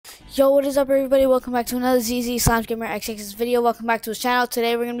Yo, what is up everybody? Welcome back to another ZZ Slime Gamer XX video. Welcome back to his channel.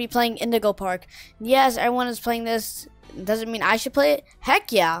 Today we're going to be playing Indigo Park. Yes, everyone is playing this. Doesn't mean I should play it.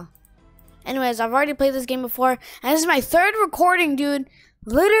 Heck yeah. Anyways, I've already played this game before. And this is my third recording, dude.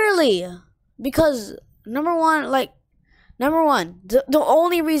 Literally. Because, number one, the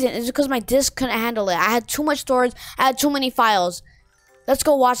only reason is because my disc couldn't handle it. I had too much storage. I had too many files. Let's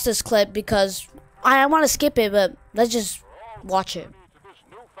go watch this clip because I want to skip it, but let's just watch it.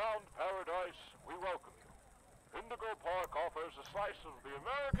 Indigo Park offers a slice of the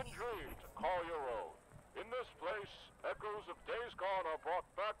American dream to call your own. In this place, echoes of days gone are brought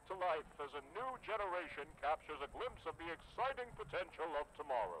back to life as a new generation captures a glimpse of the exciting potential of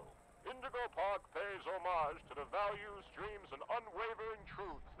tomorrow. Indigo Park pays homage to the values, dreams, and unwavering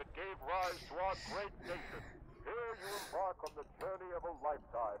truths that gave rise to our great nation. Here you embark on the journey of a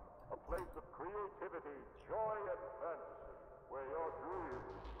lifetime, a place of creativity, joy, and fantasy, where your dreams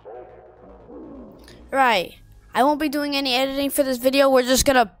Right. I won't be doing any editing for this video. We're just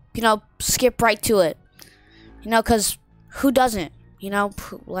gonna, skip right to it. Cause who doesn't?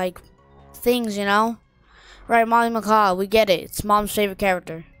 Like things, Right, Molly McCaw, we get it. It's Mom's favorite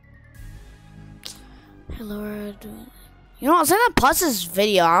character. Hey, Laura. I'll send that pause this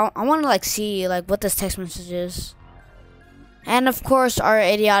video. I want to see what this text message is. And of course, our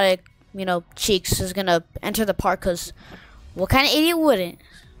idiotic, Cheeks is gonna enter the park. Cause what kind of idiot wouldn't?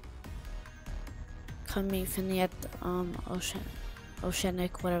 Come meet Finley at the,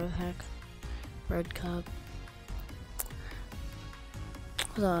 Oceanic, whatever the heck. Bird Cub.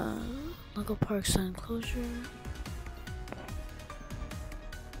 The Indigo Park Sun Enclosure.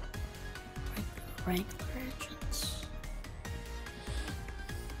 Wrangler Agents.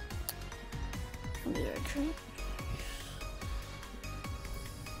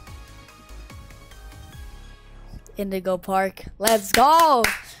 Indigo Park. Let's go!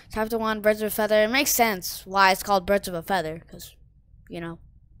 Chapter 1, Birds of a Feather. It makes sense why it's called Birds of a Feather, because,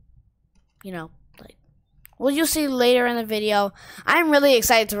 well, you'll see later in the video. I'm really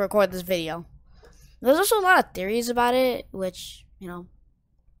excited to record this video. There's also a lot of theories about it, which, I'm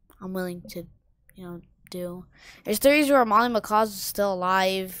willing to, do. There's theories where Molly McCaw is still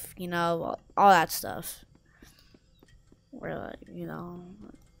alive, all that stuff. Where,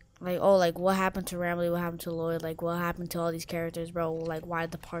 what happened to Rambly, what happened to Lloyd, what happened to all these characters, bro, why did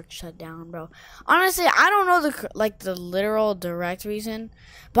the park shut down, bro? Honestly, I don't know the literal direct reason,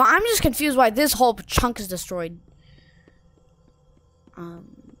 but I'm just confused why this whole chunk is destroyed.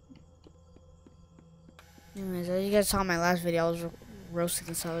 Anyways, as you guys saw in my last video, I was roasting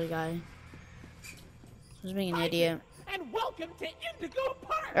this other guy. I was being an idiot. And welcome to Indigo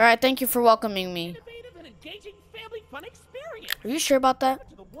Park. Alright, thank you for welcoming me. Innovative and engaging family fun experience. Are you sure about that?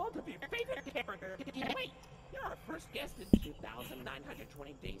 To the world of your favorite character. Wait, you're our first guest in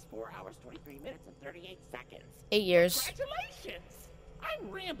 2,920 days, 4 hours, 23 minutes, and 38 seconds. 8 years. Congratulations! I'm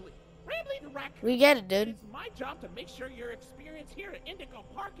Rambly. Rambly the Raccoon. We get it, dude. It's my job to make sure your experience here at Indigo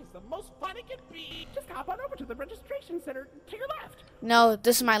Park is the most fun it can be. Just hop on over to the registration center to your left. No,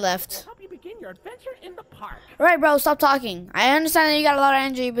 this is my left. We'll help you begin your adventure in the park. Alright, bro, stop talking. I understand that you got a lot of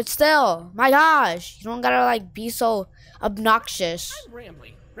energy, but still, my gosh, you don't gotta be so obnoxious. I'm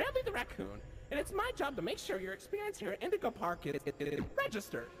Rambly the Raccoon, and it's my job to make sure your experience here at Indigo Park is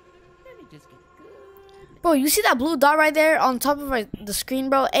registered. Let me just get good. Bro, you see that blue dot right there on top of the screen,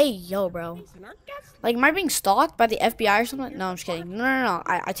 bro? Hey, yo, bro. Am I being stalked by the FBI or something? No, I'm just kidding. No.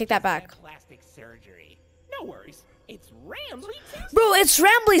 I take that back. Plastic surgery. No worries. It's Rambly Tuesday. Bro, it's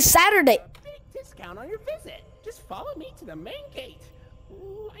Rambly Saturday. Big discount on your visit. Just follow me to the main gate.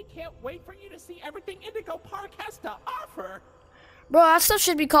 Ooh, I can't wait for you to see everything Indigo Park has to offer. Bro, that stuff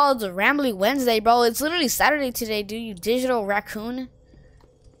should be called the Rambly Wednesday, bro. It's literally Saturday today, dude, you digital raccoon.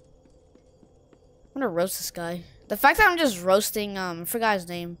 I'm gonna roast this guy. The fact that I'm just roasting, I forgot his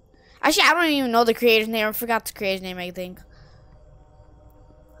name. Actually, I don't even know the creator's name. I forgot the creator's name, I think.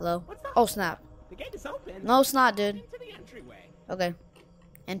 Hello? Oh, snap. The gate is open. No, it's not, dude. Into the entryway. Okay.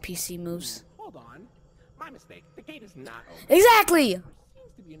 NPC moves. Hold on. My mistake. The gate is not open. Exactly! There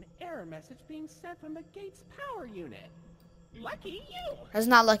seems to be an error message being sent from the gate's power unit. Lucky you! That's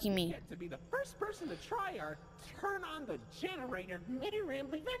not lucky me. Get to be the first person to try our turn on the generator mini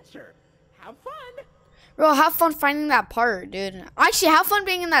Rambly venture. Have fun! Bro, have fun finding that part, dude. Actually, have fun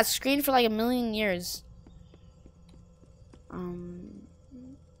being in that screen for a million years. Oh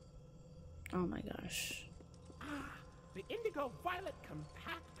my gosh. Ah, the Indigo Violet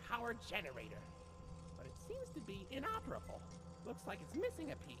Compact Power Generator. But it seems to be inoperable. Looks like it's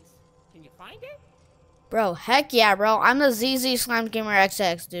missing a piece. Can you find it? Bro, heck yeah, bro. I'm the ZZ Slime Gamer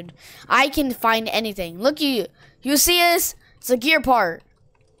XX, dude. I can find anything. Look, you see this? It's a gear part.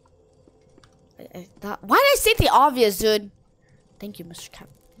 Why did I state the obvious, dude? Thank you, Mr. Cap.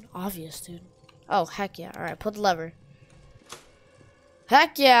 Obvious, dude. Oh, heck yeah. Alright, pull the lever.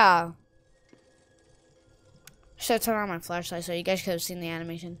 Heck yeah! Should have turned on my flashlight so you guys could have seen the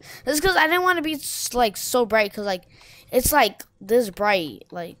animation. This is because I didn't want to be like so bright, because like it's like this bright.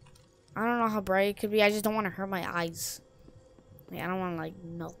 Like I don't know how bright it could be. I just don't want to hurt my eyes. Like, I don't want to like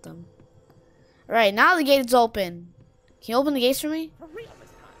melt them. All right, now the gate's open. Can you open the gates for me? For real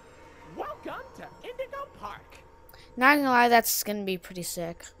this time. Welcome to Indigo Park. Not gonna lie, that's gonna be pretty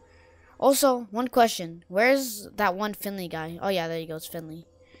sick. Also, one question: where's that one Finley guy? Oh yeah, there he goes, Finley.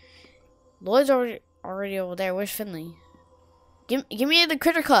 Lloyd's already over there. Where's Finley? Give me the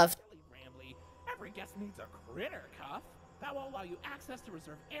critter cuff. Rambly, every guest needs a critter cuff. That will allow you access to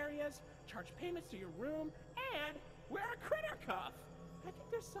reserved areas, charge payments to your room, and wear a critter cuff. I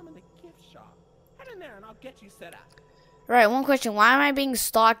think there's some in the gift shop. Head in there and I'll get you set up. Right, one question. Why am I being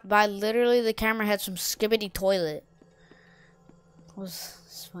stalked by literally the camera heads from Skibbity Toilet?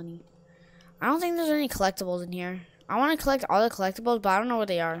 It's funny. I don't think there's any collectibles in here. I want to collect all the collectibles, but I don't know what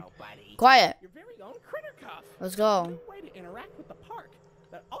they are. Quiet. Your very own critter cuff. Let's go. A new way to interact with the park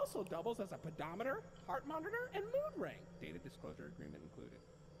that also doubles as a pedometer, heart monitor, and mood ring. Data disclosure agreement included.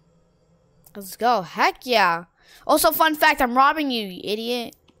 Let's go. Heck yeah. Also, fun fact, I'm robbing you, you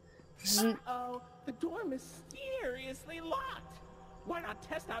idiot. Uh-oh, the door mysteriously locked. Why not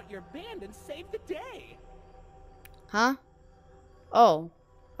test out your band and save the day? Huh? Oh.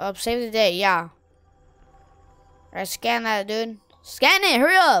 Save the day, yeah. Alright, scan that, dude. Scan it,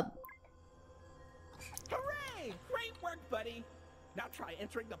 hurry up. Hooray! Great work, buddy. Now try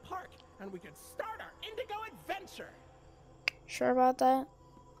entering the park, and we can start our Indigo adventure. Sure about that?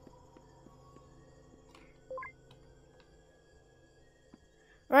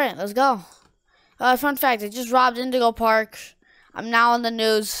 Alright, let's go. Fun fact, I just robbed Indigo Park. I'm now on the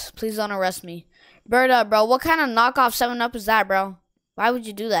news. Please don't arrest me. Bird up, bro. What kind of knockoff 7-Up is that, bro? Why would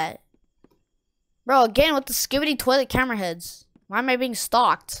you do that? Bro, again with the Skibbity Toilet camera heads. Why am I being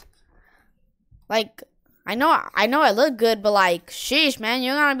stalked? Like, I know I look good, but like, sheesh, man,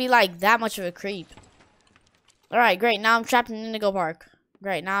 you're gonna be like that much of a creep. Alright, great. Now I'm trapped in Indigo Park.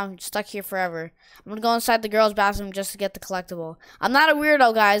 Great, now I'm stuck here forever. I'm gonna go inside the girls' bathroom just to get the collectible. I'm not a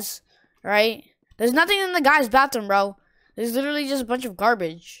weirdo, guys. Alright? There's nothing in the guys' bathroom, bro. There's literally just a bunch of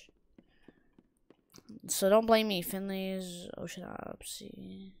garbage. So don't blame me. Finley's, Ocean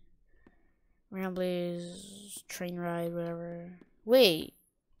Opsy, Rambley's, Train Ride, whatever. Wait,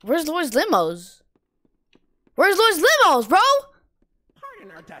 where's Lloyd's limos? Where's Lloyd's limos, bro?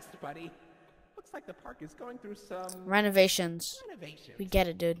 Pardon our dust, buddy. Looks like the park is going through some Renovations. We get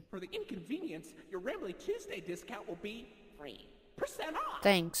it, dude. For the inconvenience, your Rambly Tuesday discount will be 3% off.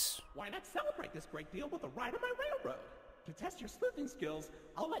 Thanks. Why not celebrate this great deal with a ride on my railroad? To test your sleuthing skills,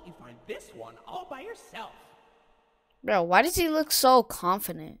 I'll let you find this one all by yourself. Bro, why does he look so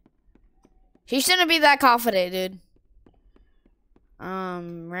confident? He shouldn't be that confident, dude.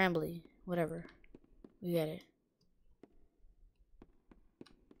 Rambly. Whatever. We get it.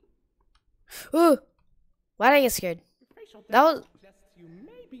 Ooh! Why did I get scared? That was... suggests you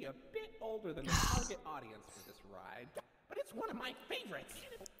may be a bit older than the target audience for this ride, but it's one of my favorites.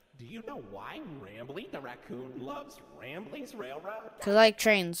 Do you know why Rambly the raccoon loves Rambley's Railroad? Cause I like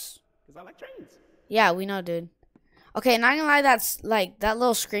trains. Because I like trains. Yeah, we know, dude. Okay, not gonna lie, that's like that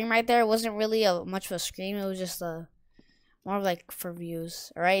little scream right there wasn't really much of a scream. It was just more of like for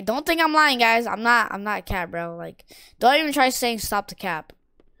views. All right, don't think I'm lying, guys. I'm not a cat, bro. Like, don't even try saying stop the cap.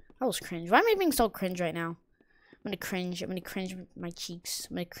 That was cringe. Why am I being so cringe right now? I'm gonna cringe. I'm gonna cringe my cheeks.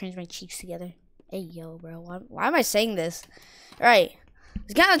 I'm gonna cringe my cheeks together. Hey, yo, bro. Why am I saying this? All right.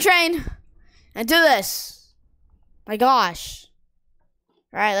 Let's get on the train and do this. My gosh.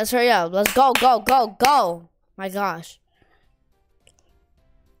 Alright, let's hurry up. Let's go, go, go, go. My gosh.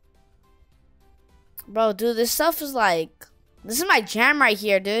 Bro, dude, this stuff is like... This is my jam right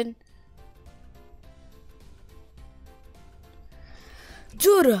here, dude.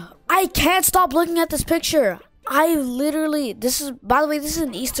 Dude, I can't stop looking at this picture. I literally... This is... By the way, this is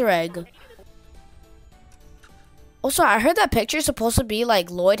an Easter egg. Also, I heard that picture is supposed to be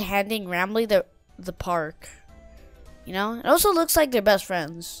like Lloyd handing Rambly the park. You know? It also looks like they're best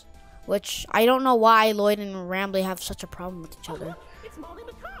friends. Which, I don't know why Lloyd and Rambly have such a problem with each other. It's Molly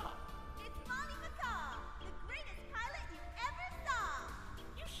McCaw. It's Molly McCaw, the greatest pilot you ever saw.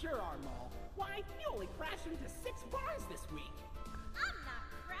 You sure are, Mol. Why, you only crashed into 6 bars this week. I'm not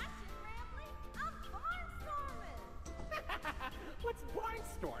crashing, Rambly. I'm barnstorming. What's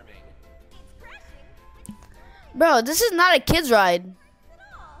barnstorming? It's crashing when you Bro, this is not a kid's ride. at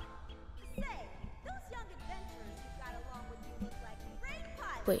all. Say, those young adventurers you got along with you look like great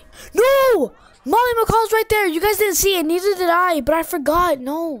pilots. Wait. No! Molly McCall's right there. You guys didn't see it. Neither did I. But I forgot.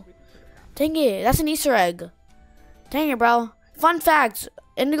 No. Dang it. That's an Easter egg. Dang it, bro. Fun fact.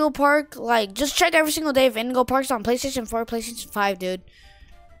 Indigo Park, like, just check every single day if Indigo Park's on PlayStation 4, PlayStation 5, dude.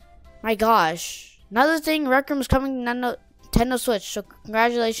 My gosh. Another thing, Rec Room is coming to Nintendo Switch, so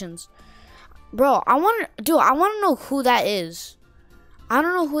congratulations. Bro, I want to know who that is. I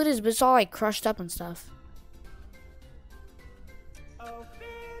don't know who it is, but it's all, like, crushed up and stuff. Oh,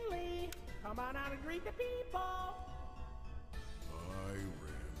 Finley, come on out and greet the people.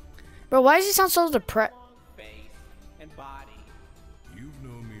 Bro, why does he sound so depressed? Long face and body. You've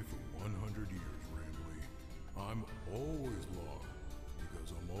known me for 100 years, Rambley. I'm always long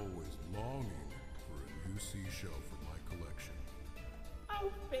because I'm always longing for a new seashell for my collection.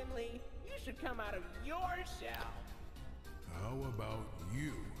 Oh, Finley, you should come out of your shell. How about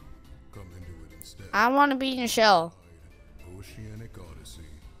you come into it instead? I want to be in your shell. Oceanic Odyssey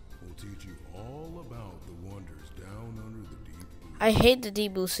will teach you all about the wonders down under the deep blue. I hate the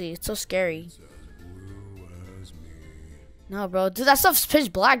deep blue sea. It's so scary. It's as blue as me. No, bro. Dude, that stuff's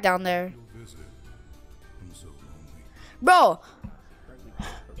pitch black down there. You'll visit. I'm so lonely. Bro!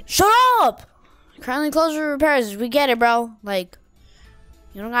 Shut up! Currently closed for repairs. We get it, bro. Like,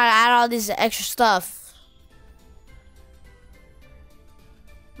 you don't gotta add all this extra stuff.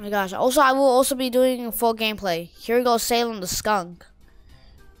 Oh my gosh. Also, I will also be doing full gameplay. Here we go, Salem the skunk.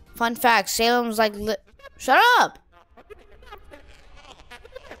 Fun fact, Salem's like shut up!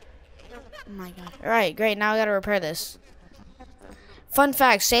 Oh my god. Alright, great. Now I gotta repair this. Fun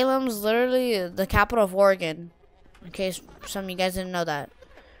fact, Salem's literally the capital of Oregon. In case some of you guys didn't know that.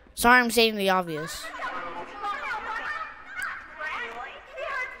 Sorry I'm stating the obvious.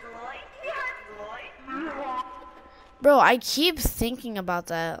 Bro, I keep thinking about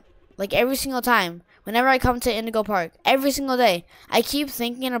that. Like every single time. Whenever I come to Indigo Park. Every single day. I keep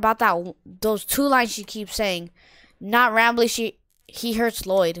thinking about those two lines she keeps saying. Not Rambley, he hurts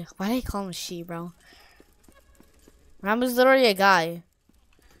Lloyd. Why do they call him she, bro? Rambley's literally a guy.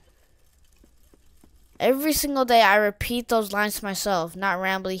 Every single day I repeat those lines to myself. Not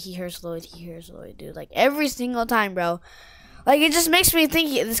Rambley, he hurts Lloyd, dude. Like every single time, bro. Like it just makes me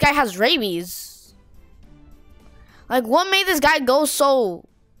think this guy has rabies. Like, what made this guy go so,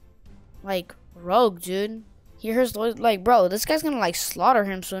 like, rogue, dude? He hurts Lloyd. Like, bro, this guy's gonna, like, slaughter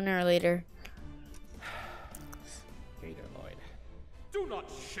him sooner or later. Hey there, Lloyd. Do not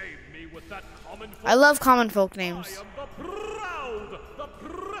shame me with that common folk. I love common folk names. I am the proud, the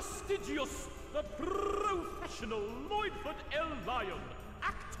prestigious, the professional Lloydford L. Lion,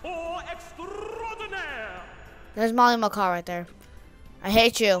 actor extraordinaire. There's Molly McCall right there. I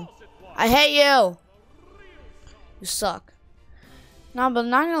hate you. I hate you. You suck. No, but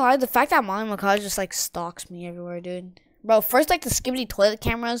not gonna lie, the fact that Molly McCall just like stalks me everywhere, dude. Bro, first like the skibbity toilet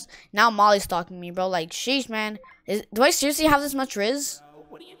cameras, now Molly's stalking me, bro. Like, sheesh, man. Do I seriously have this much Riz?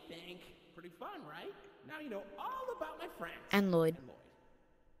 What do you think? Pretty fun, right? Now you know all about my friends. And Lloyd.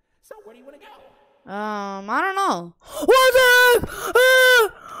 So where do you want to go? I don't know. What the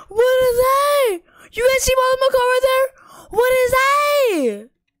heck? What is that? You guys see Molly McCall right there? What is that?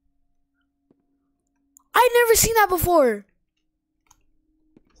 I've never seen that before.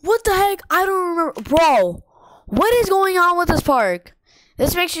 What the heck? I don't remember. Bro, what is going on with this park?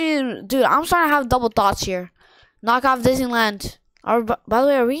 This makes you... Dude, I'm starting to have double thoughts here. Knock off Disneyland. By the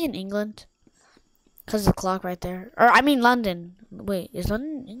way, are we in England? Because of the clock right there. Or, I mean London. Wait, is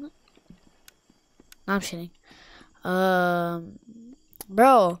London England? No, I'm kidding.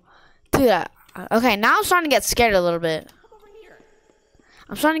 Bro. Dude, okay, now I'm starting to get scared a little bit.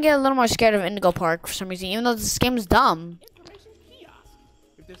 I'm starting to get a little more scared of Indigo Park for some reason, even though this game is dumb. Information kiosk.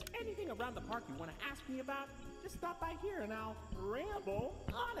 If there's anything around the park you want to ask me about, just stop by here and I'll ramble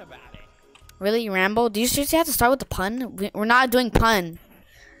on about it. Really, Rambo? Do you seriously have to start with the pun? We're not doing pun,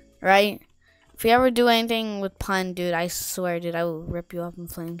 right? If we ever do anything with pun, dude, I swear, dude, I will rip you up in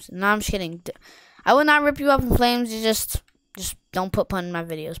flames. No, I'm just kidding. I will not rip you up in flames. You just don't put pun in my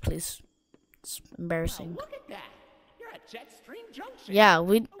videos, please. It's embarrassing. Look at that. You're at Jetstream Junction. Yeah,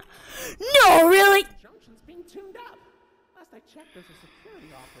 we... No, really? Junction's being tuned up. Last I checked, there's a security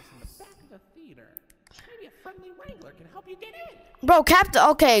office in the back of the theater. Maybe a friendly wrangler can help you get in. Bro, Captain...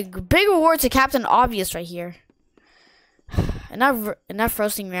 Okay, big reward to Captain Obvious right here. Enough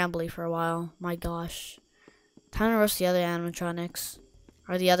roasting Rambley for a while. My gosh. Time to roast the other animatronics.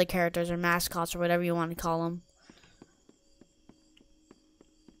 Or the other characters or mascots or whatever you want to call them.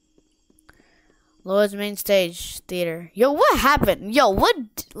 Lloyd's main stage theater. Yo, what happened? Yo, what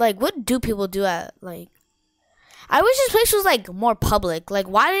do people do at, like... I wish this place was, like, more public. Like,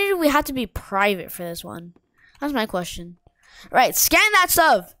 why did we have to be private for this one? That's my question. Right, scan that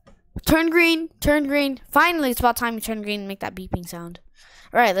stuff. Turn green, turn green. Finally, it's about time you turn green and make that beeping sound.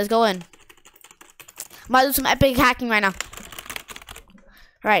 Alright, let's go in. I'm about to do some epic hacking right now.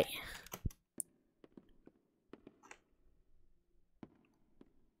 Alright.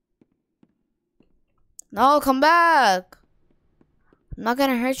 No, come back. I'm not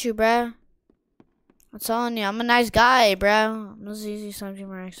gonna hurt you, bruh. I'm telling you, I'm a nice guy, bruh. I'm a ZZ Slime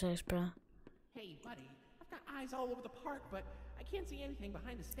Gamer XX, bruh. Hey, buddy. I've got eyes all over the park, but I can't see anything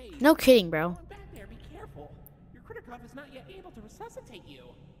behind the stage. No kidding, bro. Going back there, be careful. Your critter cuff is not yet able to resuscitate you.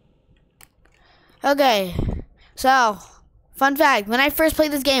 Okay, so fun fact: when I first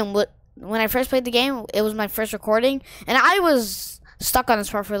played this game, it was my first recording, and I was stuck on this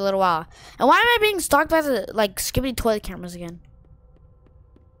part for a little while. And why am I being stalked by the like skibbity toilet cameras again?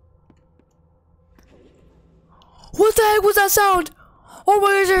 What the heck was that sound? Oh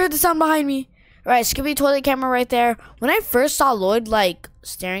my gosh, I heard the sound behind me. Right, skibbity toilet camera right there. When I first saw Lloyd like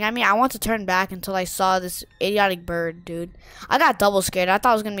staring at me, I wanted to turn back until I saw this idiotic bird, dude. I got double scared. I thought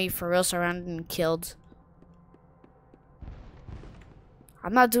I was gonna be for real surrounded and killed.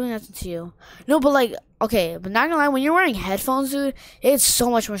 I'm not doing nothing to you. No, but like, okay, but not gonna lie, when you're wearing headphones, dude, it's so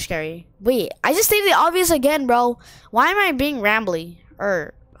much more scary. Wait, I just stated the obvious again, bro. Why am I being rambly?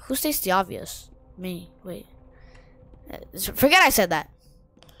 Or who states the obvious? Me. Wait. Forget I said that.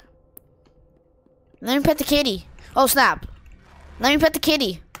 Let me pet the kitty. Oh, snap. Let me pet the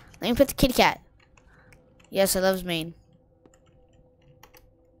kitty. Let me pet the kitty cat. Yes, I love his mane.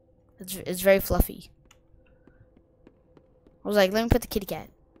 It's very fluffy. I was like, let me pet the kitty cat.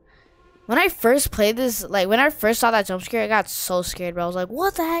 When I first played this, like, when I first saw that jump scare, I got so scared, bro. I was like,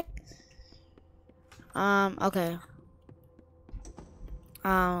 what the heck? Okay.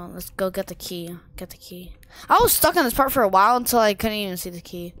 Let's go get the key. Get the key. I was stuck on this part for a while until I couldn't even see the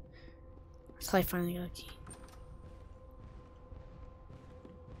key. Until I finally got a key.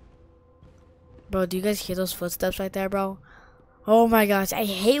 Bro, do you guys hear those footsteps right there, bro? Oh my gosh, I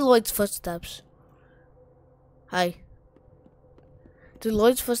hate Lloyd's footsteps. Hi. Dude,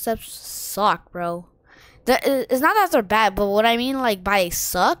 Lloyd's footsteps suck, bro. It's not that they're bad, but what I mean, like, by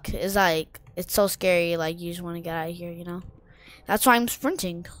suck is, like, it's so scary, like, you just want to get out of here, you know? That's why I'm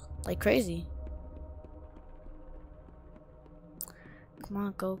sprinting like crazy. Come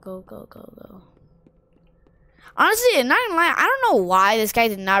on, go, go, go, go, go. Honestly, not gonna lie, I don't know why this guy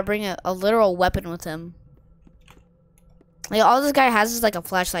did not bring a literal weapon with him. Like, all this guy has is, like, a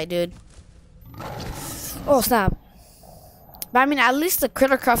flashlight, dude. Oh, snap. But, I mean, at least the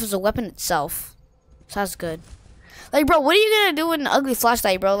critter cuff is a weapon itself. So that's good. Like, bro, what are you gonna do with an ugly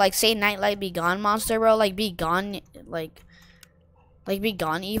flashlight, bro? Like, say Nightlight be gone, monster, bro? Like, be gone, like be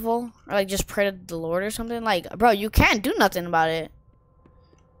gone evil? Or, like, just pray to the Lord or something? Like, bro, you can't do nothing about it.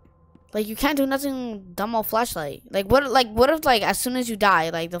 Like, you can't do nothing dumb old flashlight. Like, what if, like, as soon as you die,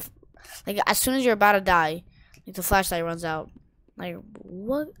 like, as soon as you're about to die, like, the flashlight runs out? Like,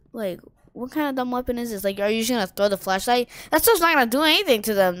 what kind of dumb weapon is this? Like, are you just gonna throw the flashlight? That stuff's not gonna do anything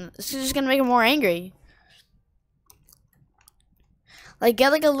to them. It's just gonna make them more angry. Like,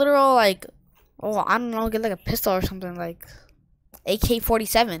 get, like, a literal, like, oh, I don't know, get, like, a pistol or something, like,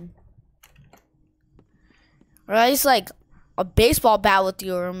 AK-47. Or at least, like, a baseball bat with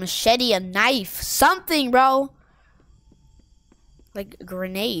you, or a machete, a knife, something, bro. Like, a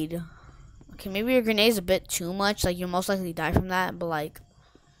grenade. Okay, maybe your grenade's a bit too much. Like, you'll most likely die from that, but, like,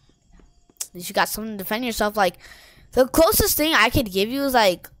 at least you got something to defend yourself. Like, the closest thing I could give you is,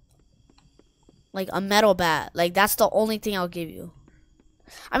 like a metal bat. Like, that's the only thing I'll give you.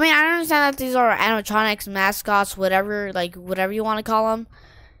 I mean, I understand that these are animatronics, mascots, whatever, like, whatever you want to call them.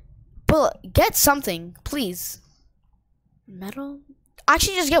 But get something, please. Metal?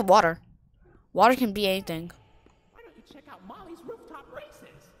 Actually, just get water. Water can be anything. Why don't you check out Molly's rooftop races?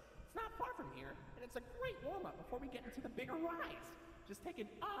 It's not far from here, and it's a great warm-up before we get into the bigger rides. Just take it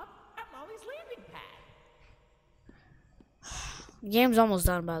up at Molly's landing pad. The game's almost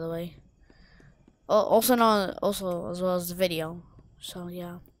done, by the way. Also as well as the video. So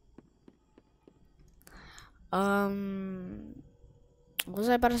yeah. What was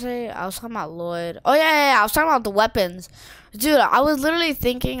I about to say? I was talking about Lloyd. Oh yeah, I was talking about the weapons. Dude, I was literally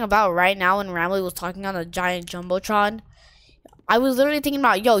thinking about right now when Ramley was talking on the giant jumbotron. I was literally thinking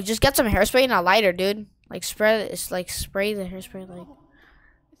about, yo, just get some hairspray and a lighter, dude. Like spray the hairspray, like.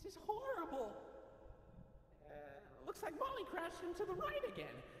 This is horrible. Looks like Molly crashed into the ride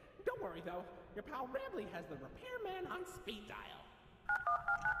again. Don't worry though, your pal Ramley has the repairman on speed dial.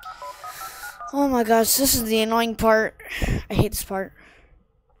 Oh my gosh, this is the annoying part. I hate this part.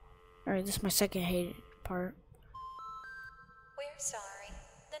 Alright, this is my second hated part. We're sorry.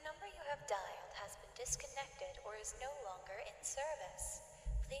 The number you have dialed has been disconnected or is no longer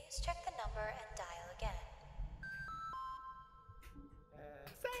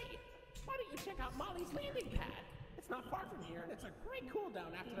out Molly's landing pad. It's not far from here, and it's a great cool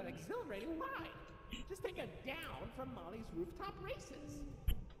down after that exhilarating ride. Just take a down from Molly's rooftop races.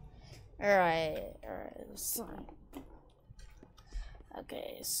 Alright. So,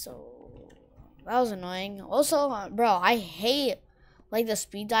 okay, so that was annoying. Also, bro, I hate like the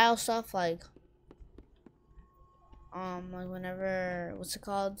speed dial stuff. Like whenever what's it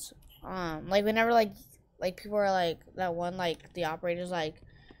called? Like whenever like people are like that one, like the operator's like,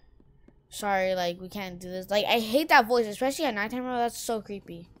 sorry, like we can't do this. Like I hate that voice, especially at nighttime. Bro, that's so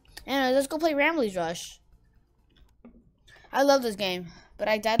creepy. Anyway, let's go play Rambley's Rush. I love this game, but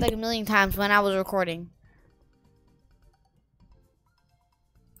I died like a million times when I was recording.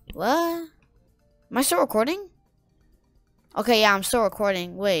 What? Am I still recording? Okay, yeah, I'm still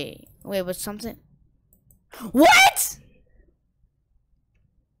recording. Wait, but something. What?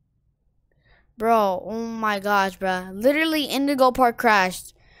 Bro, oh my gosh, bro. Literally, Indigo Park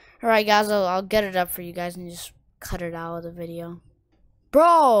crashed. Alright, guys, I'll get it up for you guys and just cut it out of the video.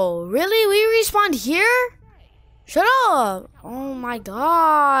 Bro, really? We respawned here? Shut up! Oh my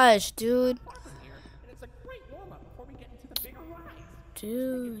gosh, dude.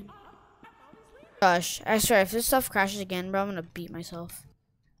 Dude. Gosh, I swear, if this stuff crashes again, bro, I'm gonna beat myself.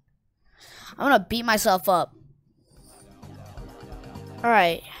 I'm gonna beat myself up.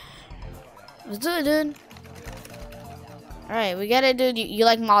 Alright. Let's do it, dude. Alright, we get it, dude. You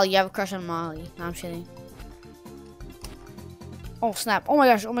like Molly. You have a crush on Molly. No, I'm kidding. Oh, snap. Oh my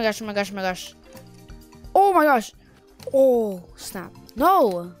gosh. Oh my gosh. Oh my gosh. Oh my gosh. Oh my gosh. Oh, snap.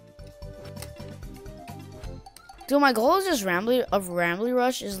 No. Dude, my goal is just Rambley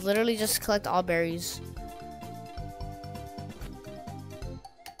Rush is literally just collect all berries.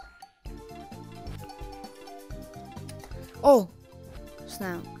 Oh,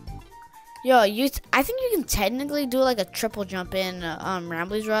 snap. Yo, I think you can technically do like a triple jump in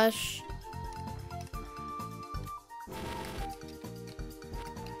Rambley's Rush.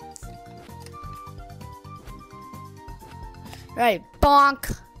 Right,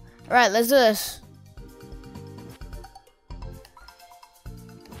 bonk. Alright, let's do this.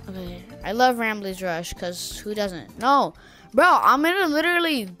 Okay, I love Rambley's Rush, because who doesn't? No, bro, I'm gonna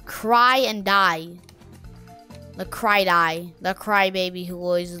literally cry and die. The crybaby who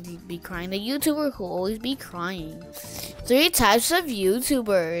always be crying. The YouTuber who always be crying. 3 types of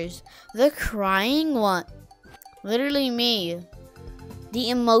YouTubers. The crying one. Literally me. The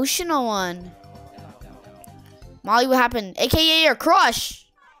emotional one. Molly, what happened? AKA your crush.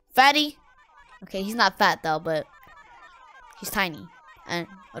 Fatty. Okay, he's not fat though, but he's tiny and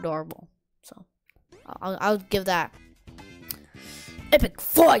adorable. So I'll give that. Epic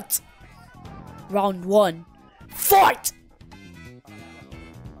fight. Round 1. Fight!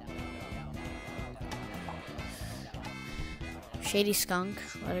 Shady skunk,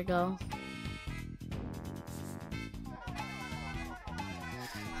 let her go.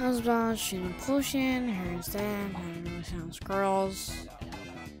 Husband shooting potion, her instead, having sounds girls.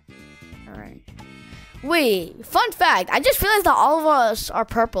 Alright. Wait, fun fact, I just realized that all of us are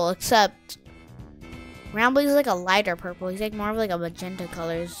purple except Rambley's like a lighter purple. He's like more of like a magenta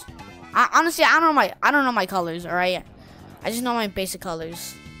colors. Honestly, I don't know my colors. All right, I just know my basic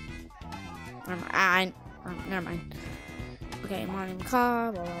colors. Never mind. Okay, morning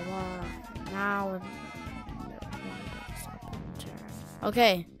car, blah blah blah. Now,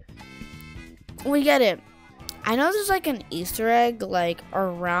 okay, we get it. I know there's like an Easter egg like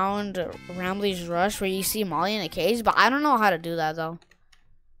around Rambley's Rush where you see Molly in a cage, but I don't know how to do that though.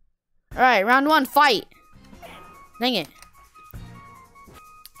 All right, round 1, fight. Dang it.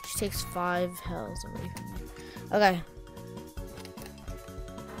 She takes 5 health away from me. Okay.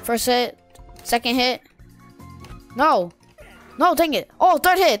 First hit. Second hit. No. No, dang it. Oh,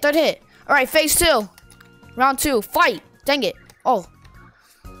 third hit. Alright, phase 2. Round 2. Fight. Dang it. Oh.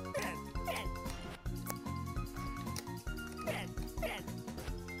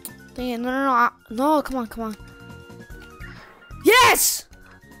 Dang it. No. No, come on. Yes!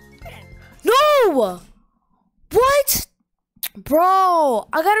 No! What? Bro,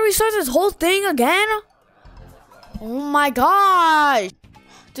 I gotta restart this whole thing again? Oh my gosh.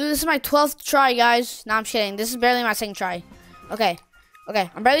 Dude, this is my 12th try, guys. No, I'm kidding. This is barely my 2nd try. Okay,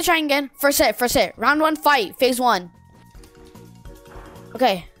 I'm barely trying again. First hit. Round 1, fight. Phase 1.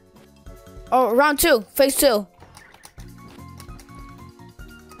 Okay. Oh, round 2. Phase 2.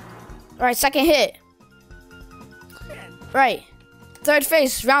 Alright, second hit. Right. Third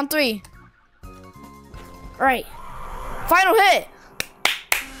phase. Round 3. Alright. Final hit.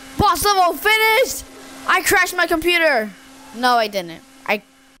 Boss level finished. I crashed my computer. No, I didn't.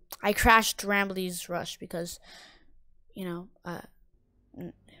 I crashed Rambley's Rush because, you know,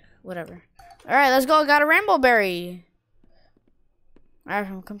 whatever. All right, let's go. Got a rainbow berry. All right,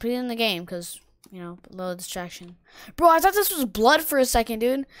 I'm completing the game because, you know, a little distraction. Bro, I thought this was blood for a second,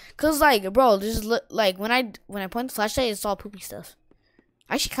 dude. Cause like, bro, just look like when I point the flashlight, it's all poopy stuff.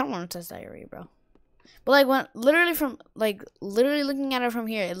 I actually kind of want to test diarrhea, bro. But like when literally looking at it from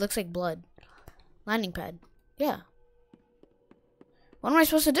here, it looks like blood. Landing pad. Yeah. What am I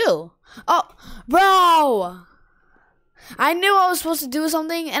supposed to do? Oh, bro! I knew I was supposed to do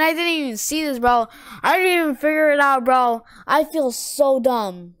something, and I didn't even see this, bro. I didn't even figure it out, bro. I feel so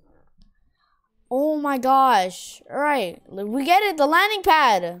dumb. Oh my gosh. Alright, we get it. The landing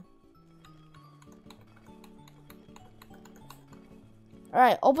pad.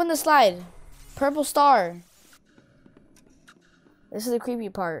 Alright, open the slide. Purple star. This is the creepy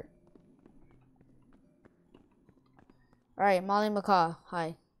part. Alright, Molly McCaw.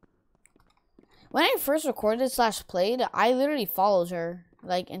 Hi. When I first recorded / played, I literally followed her,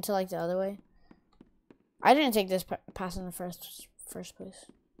 like, into, like, the other way. I didn't take this pass in the first place.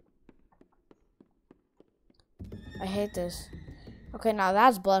 I hate this. Okay, now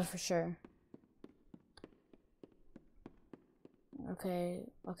that's blood for sure. Okay,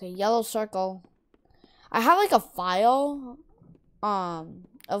 yellow circle. I have, like, a file,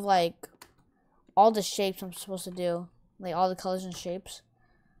 of, like, all the shapes I'm supposed to do. Like, all the colors and shapes.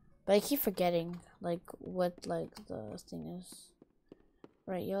 But I keep forgetting, like, what, like, the thing is.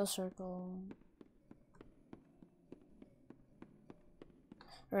 Right, yellow circle.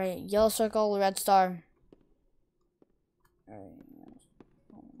 Right, yellow circle, red star. Alright.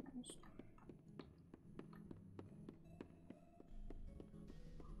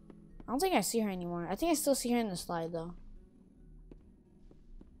 I don't think I see her anymore. I think I still see her in the slide, though.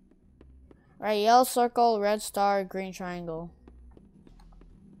 Right, yellow circle, red star, green triangle.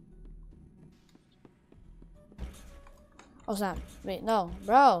 Oh snap! Wait, no,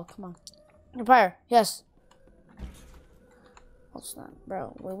 bro, come on. Empire, yes. Oh snap,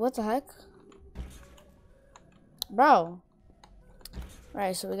 bro. Wait, what the heck, bro?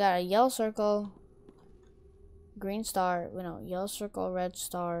 Right, so we got a yellow circle, green star. Wait, no, yellow circle, red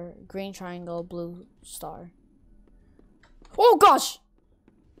star, green triangle, blue star. Oh gosh!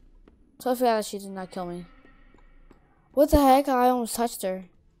 So I forgot that she did not kill me. What the heck? I almost touched her.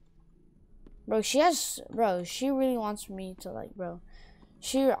 Bro, she really wants me to, like, bro.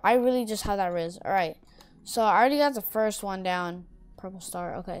 I really just have that riz. Alright. So I already got the first one down. Purple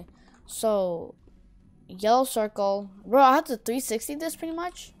star. Okay. So, yellow circle. Bro, I have to 360 this pretty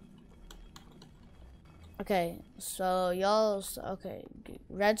much. Okay. So, yellow. Okay.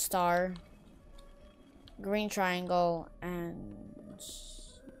 Red star. Green triangle. And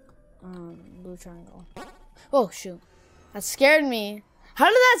blue triangle. Oh, shoot. That scared me. How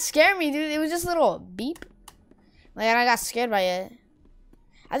did that scare me, dude? It was just a little beep. Like, and I got scared by it.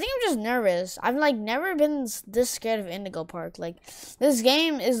 I think I'm just nervous. I've, like, never been this scared of Indigo Park. Like, this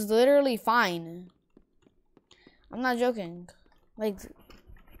game is literally fine. I'm not joking. Like,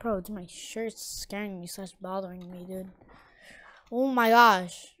 bro, dude, my shirt's scaring me / bothering me, dude. Oh my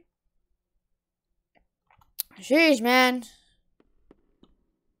gosh. Jeez, man.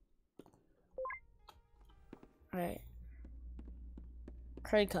 Alright.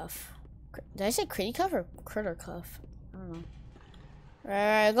 Critty cuff. Did I say critty cuff or critter cuff? I don't know.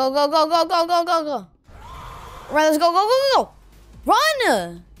 Alright, go. Alright, let's go.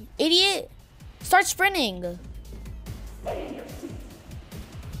 Run! Idiot! Start sprinting. Come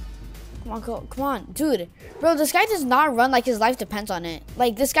on, go. Come on, dude. Bro, this guy does not run like his life depends on it.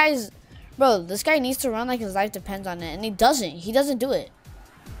 Like, this guy needs to run like his life depends on it. And he doesn't do it.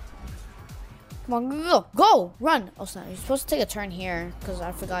 Come on, go, run. Oh snap, you're supposed to take a turn here because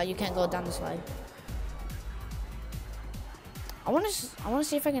I forgot you can't go down the slide. I want to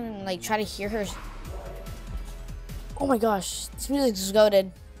see if I can, like, try to hear her. Oh my gosh, this music is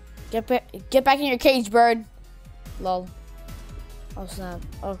goated. Get back in your cage, bird. Lol. Oh snap.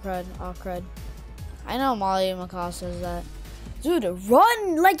 Oh crud. I know Molly McCaw says that. Dude,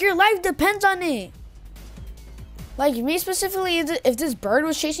 run like your life depends on it. Like, me specifically, if this bird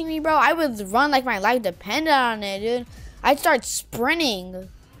was chasing me, bro, I would run like my life depended on it, dude. I'd start sprinting.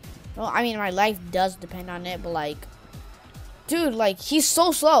 Well, I mean, my life does depend on it, but, like, dude, like, he's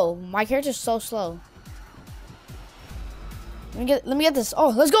so slow. My character's so slow. Let me get this. Oh,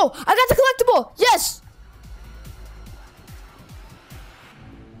 let's go. I got the collectible. Yes.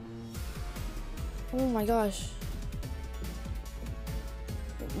 Oh my gosh.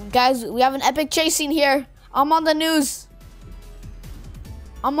 Guys, we have an epic chase scene here. I'm on the news.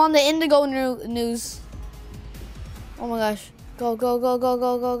 I'm on the Indigo news. Oh my gosh. Go. Ah, there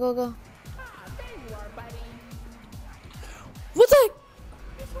you are, buddy. What the heck?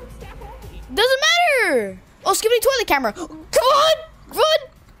 You're so Doesn't matter. Oh, skipping toilet camera. Come on, run.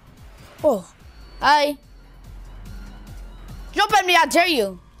 Oh, hi. Jump at me, I dare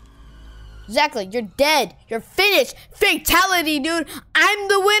you. Exactly, you're dead. You're finished. Fatality, dude. I'm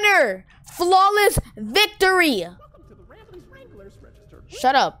the winner. Flawless victory. Welcome to the Ramblings Wranglers registered.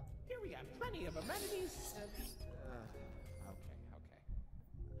 Shut up. Here we have plenty of amenities. Okay.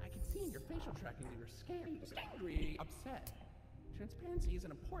 I can see in your facial tracking that you're scared, angry, upset. Transparency is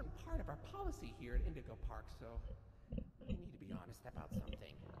an important part of our policy here at Indigo Park, so we need to be honest about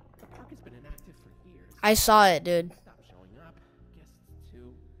something. The park has been inactive for years. I saw it, dude. Stop showing up. Guests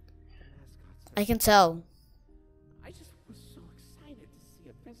too. The mascots. I can tell. I just was so excited to see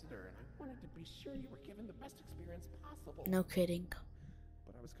a visitor, and I wanted to be sure you were given the best experience possible. No kidding.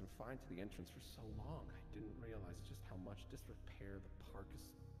 But I was confined to the entrance for so long, I didn't realize just how much disrepair the park has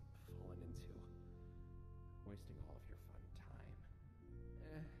fallen into. Wasting all of your fun time.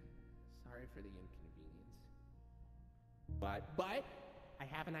 Sorry for the inconvenience. But, I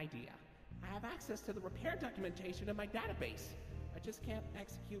have an idea. I have access to the repair documentation in my database. I just can't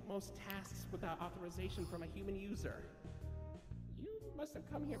execute most tasks without authorization from a human user. You must have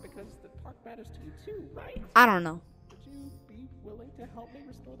come here because the park matters to you too, right? I don't know. Would you be willing to help me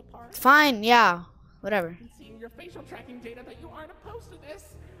restore the park? Fine, yeah. Whatever. And seeing your facial tracking data that you aren't opposed to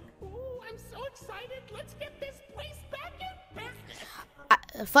this. Ooh, I'm so excited. Let's get this place back in business.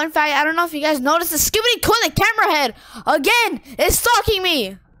 Fun fact, I don't know if you guys noticed the skibbity toilet camera head again is stalking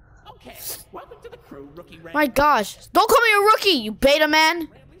me. Okay, welcome to the crew, Rookie Ray. My gosh. Don't call me a rookie, you beta man.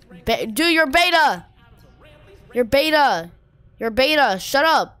 Dude, you're beta. You're beta. You're beta. Shut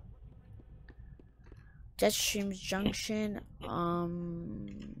up. Jet Streams Junction.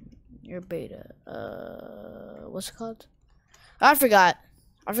 You're beta. What's it called? I forgot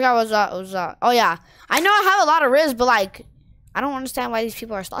what was that. Oh yeah. I know I have a lot of Riz, but like I don't understand why these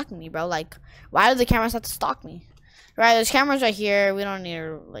people are stalking me, bro. Like, why do the cameras have to stalk me? Right, there's cameras right here. We don't need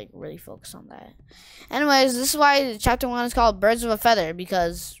to like really focus on that. Anyways, this is why chapter 1 is called Birds of a Feather,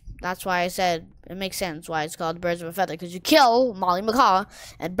 because that's why I said it makes sense why it's called Birds of a Feather, because you kill Molly Macaw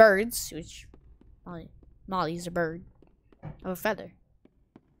and birds, which Molly's a bird of a feather.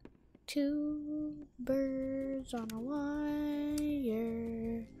 2 birds on a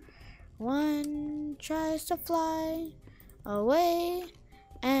wire. One tries to fly away,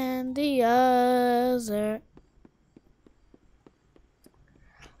 and the other.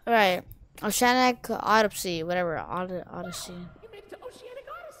 Alright, Oceanic Odyssey, whatever, Odyssey. You made it to Oceanic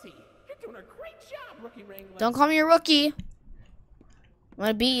Odyssey. You're doing a great job, Rookie Wrangler. Don't call me a rookie. I'm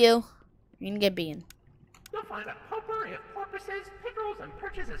gonna beat you. You're gonna get beaten. You'll find a potpourri of porpoises, pickerels, and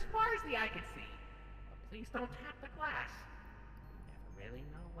perches as far as the eye can see. But please don't tap the glass. You never really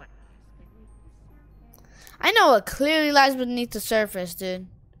know what lies beneath the surface. I know what clearly lies beneath the surface, dude.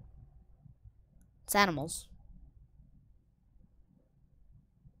 It's animals.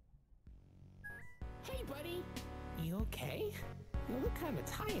 Hey, buddy. You okay? You look kind of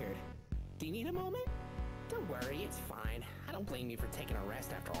tired. Do you need a moment? Don't worry, it's fine. I don't blame you for taking a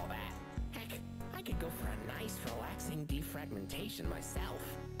rest after all that. Heck, I could go for a nice, relaxing defragmentation myself.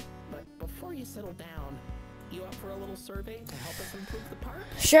 But before you settle down, you up for a little survey to help us improve the park?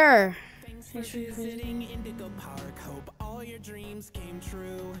 Sure. Thanks for visiting Indigo Park. Hope all your dreams came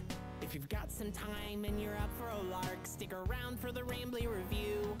true. If you've got some time and you're up for a lark, stick around for the Rambley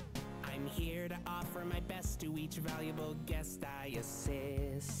Review. I'm here to offer my best to each valuable guest I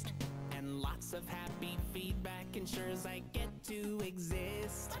assist. And lots of happy feedback ensures I get to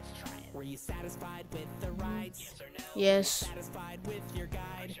exist. Let's try it. Were you satisfied with the rides? Yes or no? Yes. Satisfied with your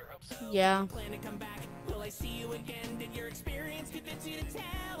guide? Sure hope so. Yeah. Plan to come back? Will I see you again? Did your experience convince you to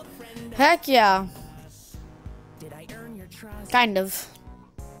tell a friend? Heck yeah. Did I earn your trust? Kind of.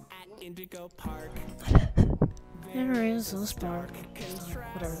 At Indigo Park. There is a spark.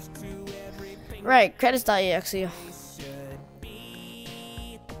 Whatever. To everything Right, credits.exe. should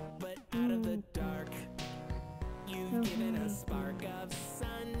be, but out of the dark, you've given a spark of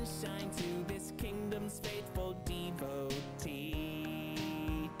sunshine to this kingdom's faithful devotee.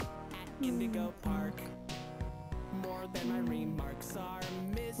 At Indigo Park, more than my remarks are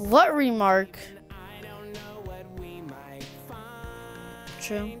missing. What remark? I don't know what we might find.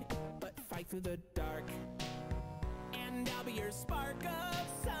 True. But fight through the dark, and I'll be your spark of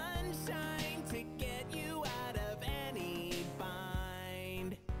sunshine to get you out of any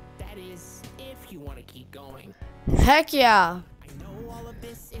bind. That is, if you want to keep going. Heck yeah. I know all of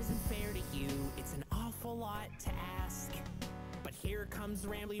this isn't fair to you. It's an awful lot to ask. But here comes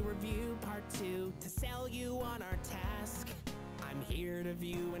Rambley Review Part 2 to sell you on our task. I'm here to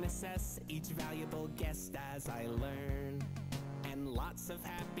view and assess each valuable guest as I learn. And and lots of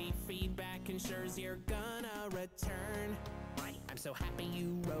happy feedback ensures you're gonna return. I'm so happy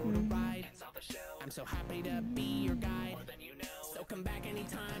you rode a ride and saw the show. I'm so happy to be your guide. More than you know. So come back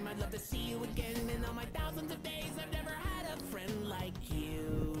anytime. I'd love to see you again. In all my thousands of days, I've never had a friend like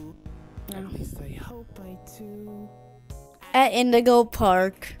you. At least I hope I do. At Indigo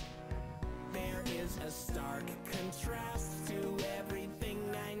Park. There is a stark contrast to everything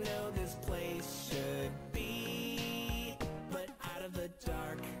I know this place should be. But out of the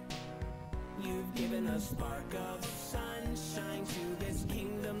dark, you've given a spark of sunshine to this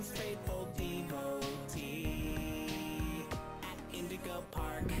kingdom's faithful devotee. At Indigo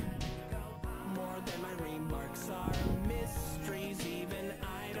Park, more than my remarks are mysteries. Even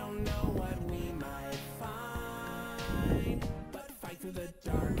I don't know what we might find. But fight through the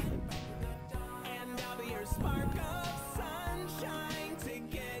dark, and I'll be your spark of sunshine to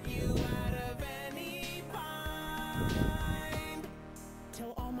get you out of any bind.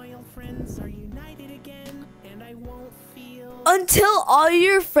 Till all my old friends are united again, and I won't feel Until all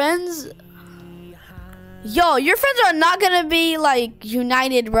your friends, yo, your friends are not gonna be like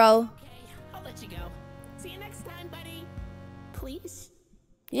united, bro. okay. I'll let you go. See you next time, buddy. Please.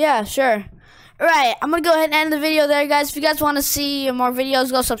 Yeah, sure. Alright, I'm gonna go ahead and end the video there, guys. If you guys want to see more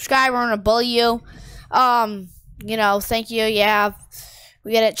videos, go subscribe. We're gonna bully you. You know, thank you. Yeah,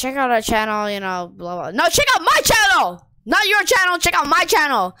 we get it. Check out our channel. You know, blah blah. No, check out my channel, not your channel. Check out my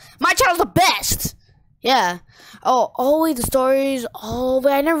channel. My channel's the best. Yeah. Oh wait, the stories. Oh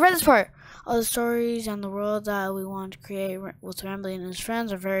wait, I never read this part. All the stories and the world that we want to create with Rambly and his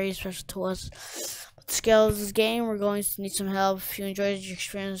friends are very special to us. With the scale of this game, we're going to need some help. If you enjoyed your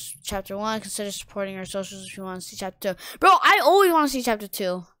experience, Chapter 1, consider supporting our socials if you want to see Chapter 2. Bro, I always want to see Chapter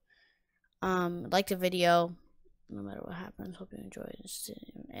 2. Like the video, no matter what happens. Hope you enjoyed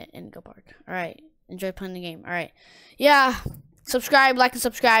it. Indigo Park. Alright, enjoy playing the game. Alright. Yeah, subscribe, like, and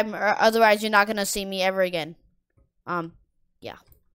subscribe, or otherwise you're not going to see me ever again. Yeah.